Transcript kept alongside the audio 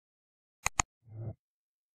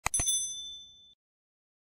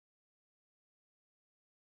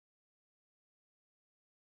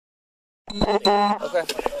Okay.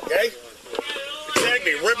 Okay?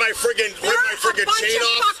 Exactly. Rip my friggin' chain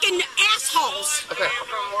off. Fucking assholes. Okay.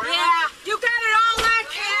 Yeah, you got it all on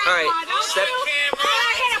camera. All right. Step.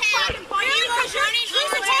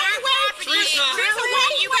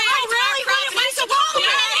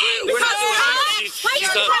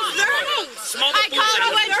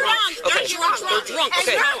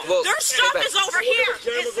 Okay, well, their stuff is over here.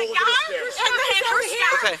 It's the yard and her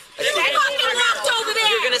here. Okay. They fucking left over there.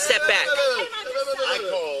 You're gonna step back. I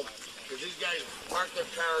called because these guys parked their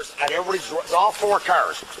cars on everybody's, all four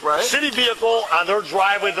cars. Right. City vehicle on their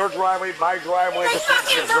driveway, my driveway.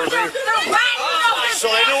 So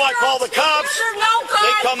they knew I called the cops.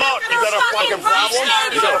 They come out. You got a fucking problem?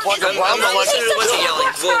 You got a fucking problem? Let's yelling.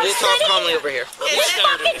 We'll talk calmly over here. This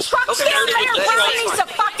fucking truck's down there running. He's a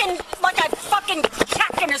fucking, like a fucking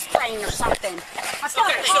check in his brain or something. Because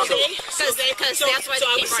that's why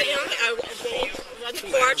they came running. On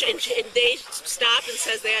the porch, and they stop and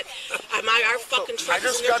says that our fucking truck. I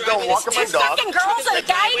just got done walking my dog. Fucking girls and a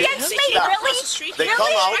guy against me, really? They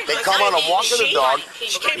come out. They come on and walking the dog.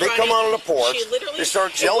 They come out on the porch. They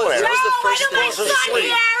start yelling at us. Why do my son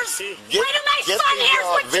Get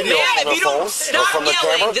the video from the phone or from the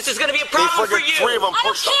camera. This is gonna be a problem for you. Three of them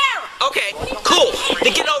pushed them. Okay, cool.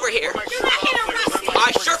 Then get over here. You're not gonna arrest me.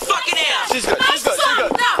 I sure fucking am. She's good. She's good. She's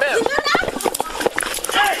good.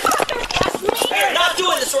 We are not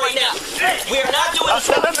doing this right now. We are not doing this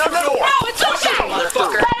right now. No, it's okay.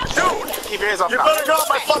 Motherfucker. Dude, Keep your hands off. you better go with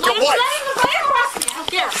my fucking wife.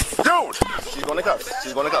 Dude. She's going to cuffs.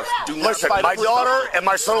 She's going to cuffs. Do not Listen, fight my a police daughter officer. and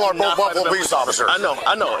my son-in-law are both police officers. I know.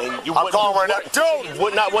 And you I'm calling right now. Dude!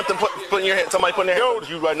 would not want them putting your hand, somebody putting their hand.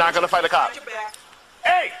 You are not going to fight a cop.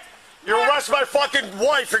 Hey! You arrest my fucking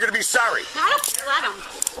wife, you're gonna be sorry. Let him.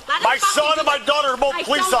 My son and my daughter are both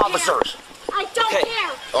police officers. I don't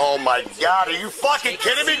care. Oh my God, are you fucking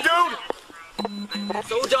kidding me, dude? I'm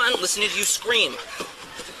so done listening to you scream.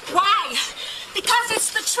 Why? Because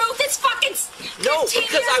it's the truth. It's fucking. No,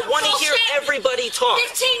 because I want to hear everybody talk.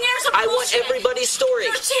 15 years of I want bullshit. everybody's story.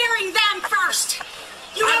 You're cheering them first.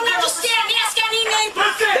 You don't understand. Ask any neighbor.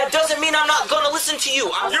 That doesn't mean I'm not going to listen to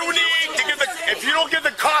you. You need to get the. If you don't get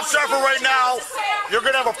the cops over right now, you're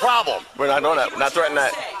gonna have a problem. We're not doing that. We're not threatening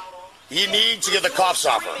that. You need to get the cops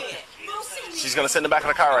off her. She's going to sit in the back of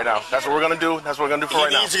the car right now. That's what we're going to do. That's what we're going to do for You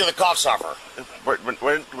right now. need to get the cops off her.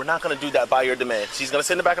 We're not going to do that by your demand. She's going to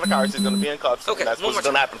sit in the back of the car. She's going to be in cuffs. Okay, And that's what's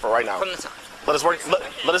going to happen for right now. From the top. Let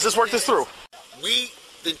us just work this through. We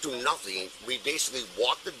didn't do nothing. We basically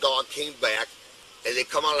walked the dog, came back, and they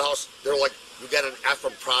come out of the house. They're like, "You got an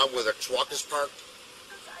effing problem where the truck is parked?"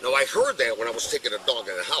 Now I heard that when I was taking the dog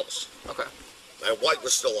in the house. Okay. My wife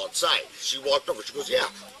was still outside. She walked over. She goes, "Yeah,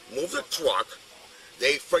 move the truck."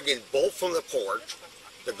 They friggin' bolt from the porch.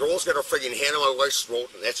 The girl's got her friggin' hand on my wife's throat,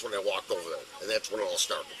 and that's when I walked over there. And that's when it all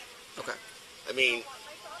started. Okay. I mean,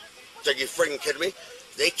 are you friggin' kidding me?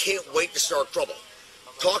 They can't wait to start trouble.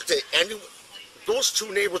 Talk to any... Those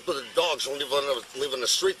two neighbors with the dogs don't live on the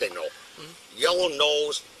street, they know. Mm-hmm. Yellow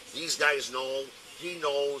knows. These guys know. He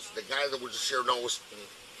knows. The guy that was just here knows.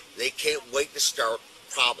 They can't wait to start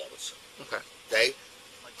problems. Okay. Okay?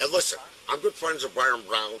 And listen, I'm good friends with Brian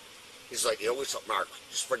Brown. He's like, "You always up, Mark,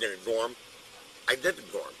 just friggin' ignore him." I did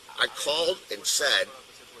ignore him. I called and said,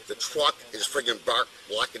 the truck is friggin'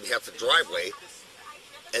 blocking half the driveway.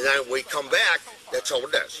 And then when we come back, that's how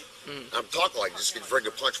it is. I'm talking like this, can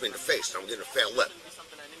friggin' punch me in the face, and I'm getting a fat lip.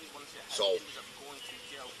 So,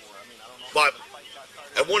 but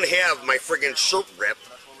I wouldn't have my friggin' shirt ripped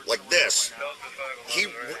like this. He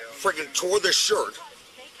friggin' tore the shirt,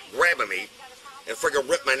 grabbing me, and friggin'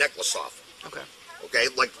 ripped my necklace off. Okay. Okay,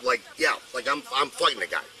 like I'm fighting the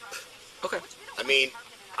guy. Okay. I mean,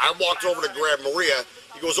 I walked over to grab Maria.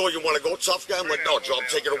 He goes, "Oh, you want to go, tough guy?" I'm like, "No, Joe,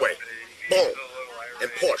 take it away." Boom,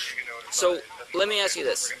 and push. So let me ask you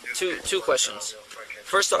this: two questions.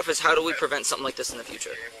 First off, is how do we prevent something like this in the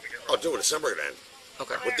future? Oh, dude, it's never gonna end.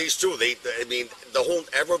 Okay. With these two,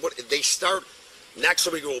 everybody, they start.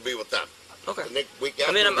 Next week will be with them. Okay. The next week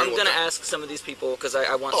I mean, after I'm will be going to with them. ask some of these people because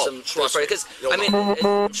I want some trust me. because You'll I mean,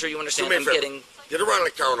 I'm sure you understand. Do me a I'm favor. getting. Get around in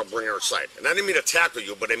the car and I'll bring her inside. And I didn't mean to tackle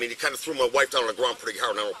you, but I mean, you kind of threw my wife down on the ground pretty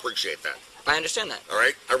hard, and I don't appreciate that. I understand that. All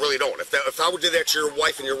right? I really don't. If I would do that to your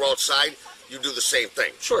wife and you were outside, you do the same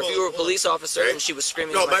thing. Sure, if you were a police officer and she was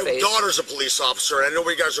screaming No, in my face. my daughter's a police officer, and I know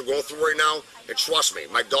what you guys are going through right now. And trust me,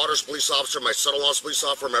 my daughter's a police officer, my son-in-law's a police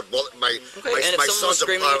officer, my Okay, and if my someone was son's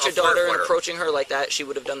screaming at your a daughter and firefighter. approaching her like that, she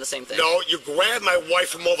would have done the same thing. No, you grabbed my wife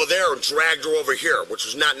from over there and dragged her over here, which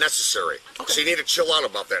was not necessary. Okay. So you need to chill out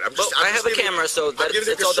about that. I have a camera, so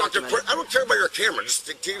it's all documented. I don't care about your camera. Just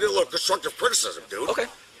give me a little constructive criticism, dude. Okay.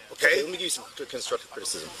 okay? Let me give you some constructive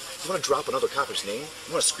criticism. You want to drop another copper's name?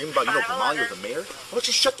 You want to scream about, Gamali or the mayor? Why don't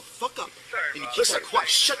you shut the fuck up? And you keep that quiet.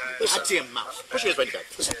 Shut your goddamn mouth. Put your hands right back.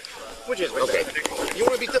 Listen. Put your hands right back. You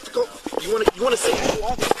want to be difficult? You want to say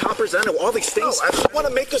all these coppers, I know all these things? You want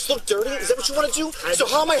to make us look dirty? Is that what you want to do? So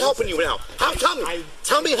how am I helping you now?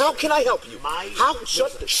 Tell me, how can I help you?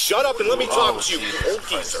 Shut up and let me talk to you, you old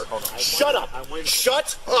geezer. Shut up.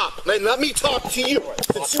 Shut up and let me talk to you.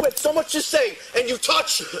 Since you had so much to say and you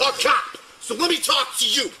touch a cop. So let me talk to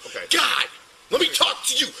you. God, let me talk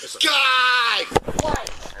to you. God.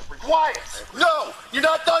 Quiet. No, you're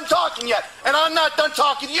not done talking yet. And I'm not done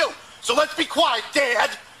talking to you. So let's be quiet,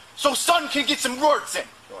 Dad, so son can get some words in.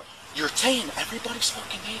 You're saying everybody's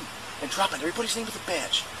fucking name and dropping everybody's name with a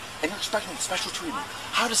badge. And you're expecting special treatment.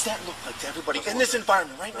 How does that look like to everybody in this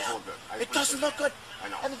environment right now? It doesn't look good.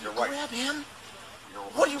 And then you grab him.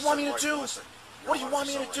 What do you want me to do? What do you want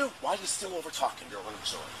me to do? Why are you still over talking?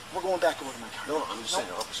 We're going back over to my car. No, I'm just saying,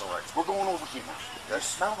 I hope it's all right. We're going over here now. You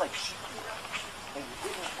smell like shit. And you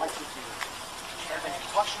didn't like what you did. And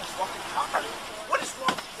you're touching this fucking car. What is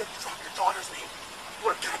wrong with you? Drop your daughter's name.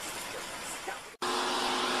 What a goddamn idiot.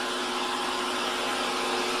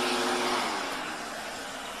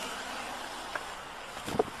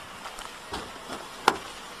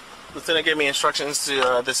 Lieutenant gave me instructions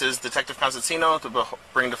to, this is Detective Constantino, to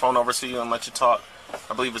bring the phone over to you and let you talk.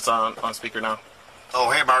 I believe it's on speaker now. Oh,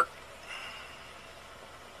 hey, Mark.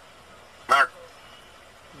 Mark.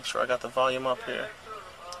 I'm sure I got the volume up here.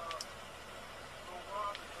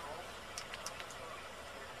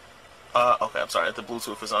 Okay, I'm sorry, the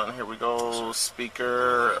Bluetooth is on. Here we go,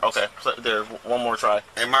 speaker. Okay, there, one more try.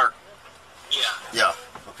 Hey, Mark. Yeah.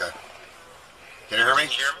 Okay. Can you hear me?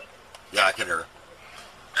 Can you hear me? Yeah, I can hear.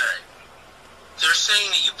 Alright. They're saying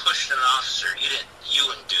that you pushed an officer. You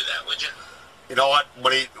wouldn't do that, would you? You know what?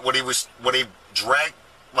 When he dragged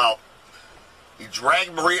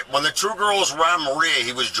Maria, when the two girls were on Maria,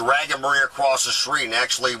 he was dragging Maria across the street and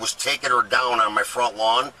actually was taking her down on my front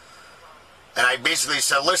lawn. And I basically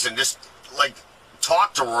said, listen, just,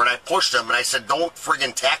 talk to her, and I pushed him, and I said, don't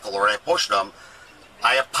friggin' tackle her, and I pushed him.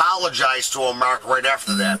 I apologized to him, Mark, right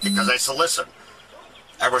after that, because I said, listen,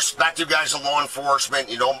 I respect you guys in law enforcement.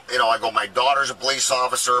 I go, my daughter's a police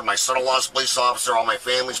officer, my son-in-law's a police officer, all my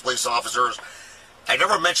family's police officers. I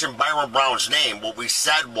never mentioned Byron Brown's name. What we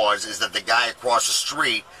said is that the guy across the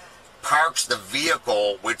street parks the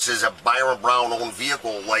vehicle, which is a Byron Brown-owned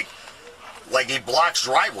vehicle, like he blocks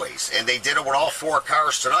driveways, and they did it with all 4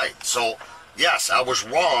 cars tonight. So, yes, I was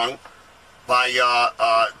wrong by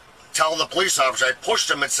telling the police officer. I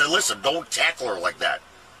pushed him and said, listen, don't tackle her like that.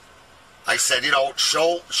 I said,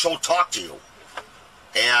 she'll talk to you.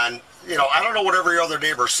 And, I don't know what every other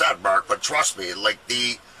neighbor said, Mark, but trust me, I know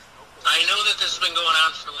that this has been going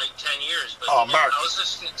on for 10 years, but Mark, how is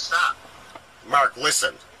this going to stop? Mark,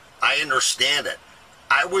 listen, I understand it.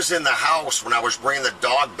 I was in the house when I was bringing the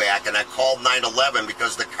dog back, and I called 911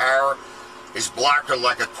 because the car is blocked on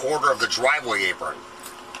like a quarter of the driveway apron.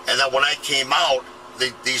 And then when I came out,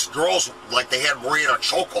 these girls, they had Maria in a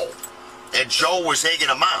chokehold. And Joe was egging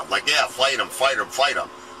him on, yeah, fight him.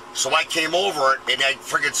 So I came over, and I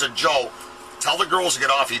friggin' said, Joe, tell the girls to get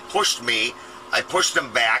off. He pushed me. I pushed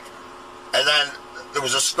him back. And then there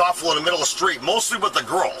was a scuffle in the middle of the street, mostly with the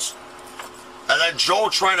girls. And then Joe,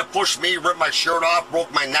 trying to push me, ripped my shirt off, broke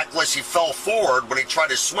my necklace. He fell forward. When he tried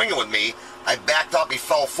to swing it with me, I backed up. He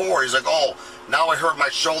fell forward. He's like, oh, now I hurt my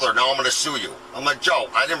shoulder. Now I'm going to sue you. I'm like, Joe,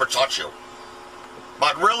 I never touched you.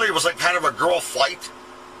 But really, it was kind of a girl fight.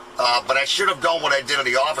 But I should have done what I did to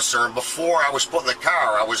the officer. And before I was put in the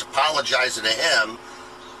car, I was apologizing to him.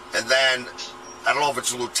 And then, I don't know if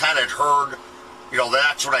it's a lieutenant, heard,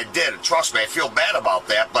 that's what I did. And trust me, I feel bad about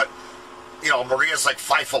that. But, Maria's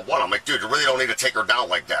 5'1". I'm like, dude, you really don't need to take her down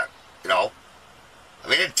like that. I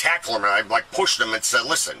didn't tackle him. I pushed him and said,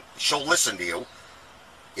 listen, she'll listen to you.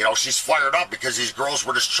 She's fired up because these girls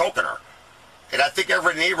were just choking her. And I think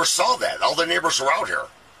every neighbor saw that. All the neighbors were out here.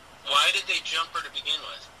 Why did they jump her to begin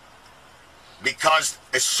with? Because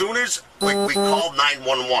as soon as we called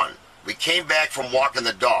 911, we came back from walking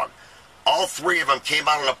the dog. All 3 of them came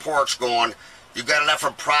out on the porch going, you got an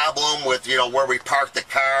effing problem with, where we parked the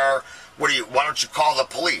car. Why don't you call the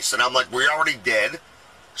police? And I'm like, we already did.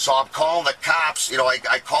 So I'm calling the cops.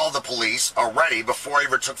 I called the police already before I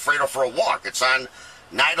even took Fredo for a walk. It's on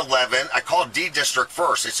 911. I called D District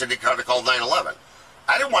first. They said they had to call 911.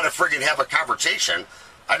 I didn't want to friggin' have a confrontation.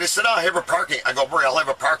 I just said, I have a parking. I go, Maria, I'll have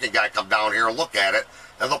a parking guy come down here and look at it,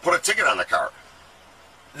 and they'll put a ticket on the car.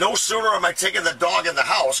 No sooner am I taking the dog in the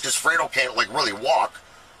house, because Fredo can't, really walk.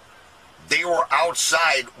 They were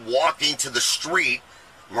outside walking to the street.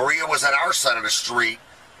 Maria was on our side of the street,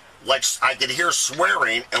 like I could hear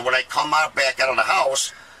swearing, and when I come out back out of the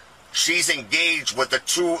house, she's engaged with the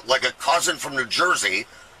two, like a cousin from New Jersey,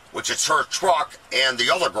 which is her truck, and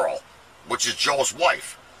the other girl, which is Joe's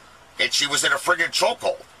wife. And she was in a friggin'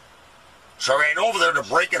 chokehold. So I ran over there to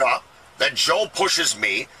break it up. Then Joe pushes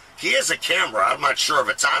me. He has a camera. I'm not sure if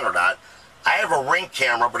it's on or not. I have a Ring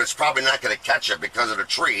camera, but it's probably not going to catch it because of the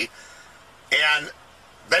tree. And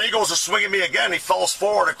then he goes to swing at me again. He falls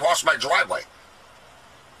forward across my driveway.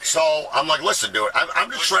 So I'm like, listen, dude, I'm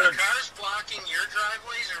just trying to... Was the cars blocking your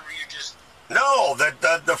driveways, or were you just... No, the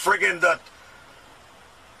friggin'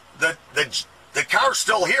 the car's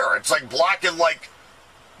still here. It's like blocking like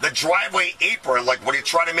the driveway apron, like when you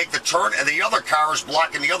try to make the turn, and the other car is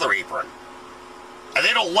blocking the other apron. And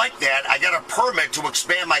they don't like that. I got a permit to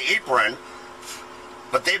expand my apron,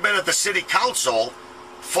 but they've been at the city council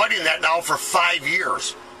fighting that now for 5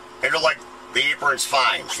 years. And they're like, the apron's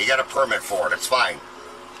fine. You got a permit for it. It's fine.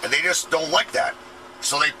 And they just don't like that.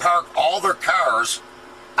 So they park all their cars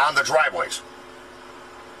on the driveways.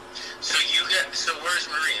 So where's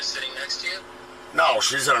Maria? Sitting next to you? No,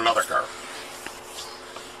 she's in another car.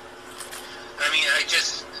 I mean,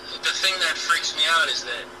 the thing that freaks me out is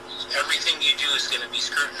that everything you do is going to be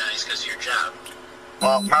scrutinized because of your job.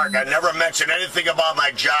 Well, Mark, I never mentioned anything about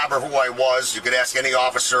my job or who I was. You could ask any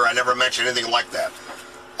officer. I never mentioned anything like that.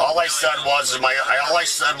 All I said was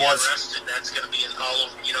arrested, that's going to be in all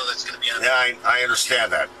of, that's going to be on. Yeah, I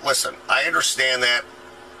understand that. Listen, I understand that.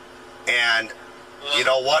 And well, you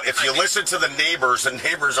know what? If you listen to the neighbors are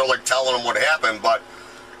like telling them what happened. But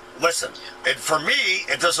listen, for me,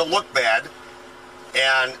 it doesn't look bad.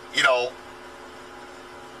 And,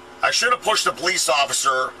 I should have pushed the police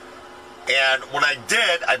officer. And when I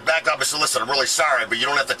did, I backed up and said, listen, I'm really sorry, but you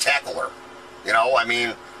don't have to tackle her.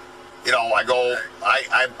 I'm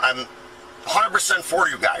 100% for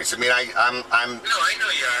you guys. I mean, I'm. No, I know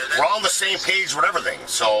you are. We're all on the same page with everything.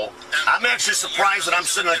 So I'm actually surprised that I'm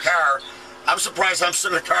sitting in the car. I'm surprised I'm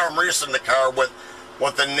sitting in the car. Maria's sitting in the car with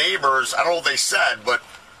the neighbors. I don't know what they said, but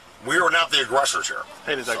we were not the aggressors here.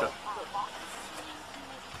 Hey, detective.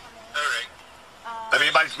 All right. I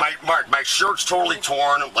mean, my shirt's totally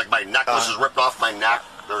torn. Like my necklace is ripped off my neck.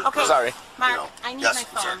 Okay. Sorry. Mark, I need Yes, my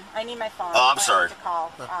phone. sorry. I need my phone. Oh, I'm sorry. I have to call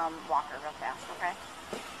Walker real fast, okay? Are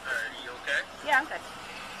you okay? Yeah, I'm good.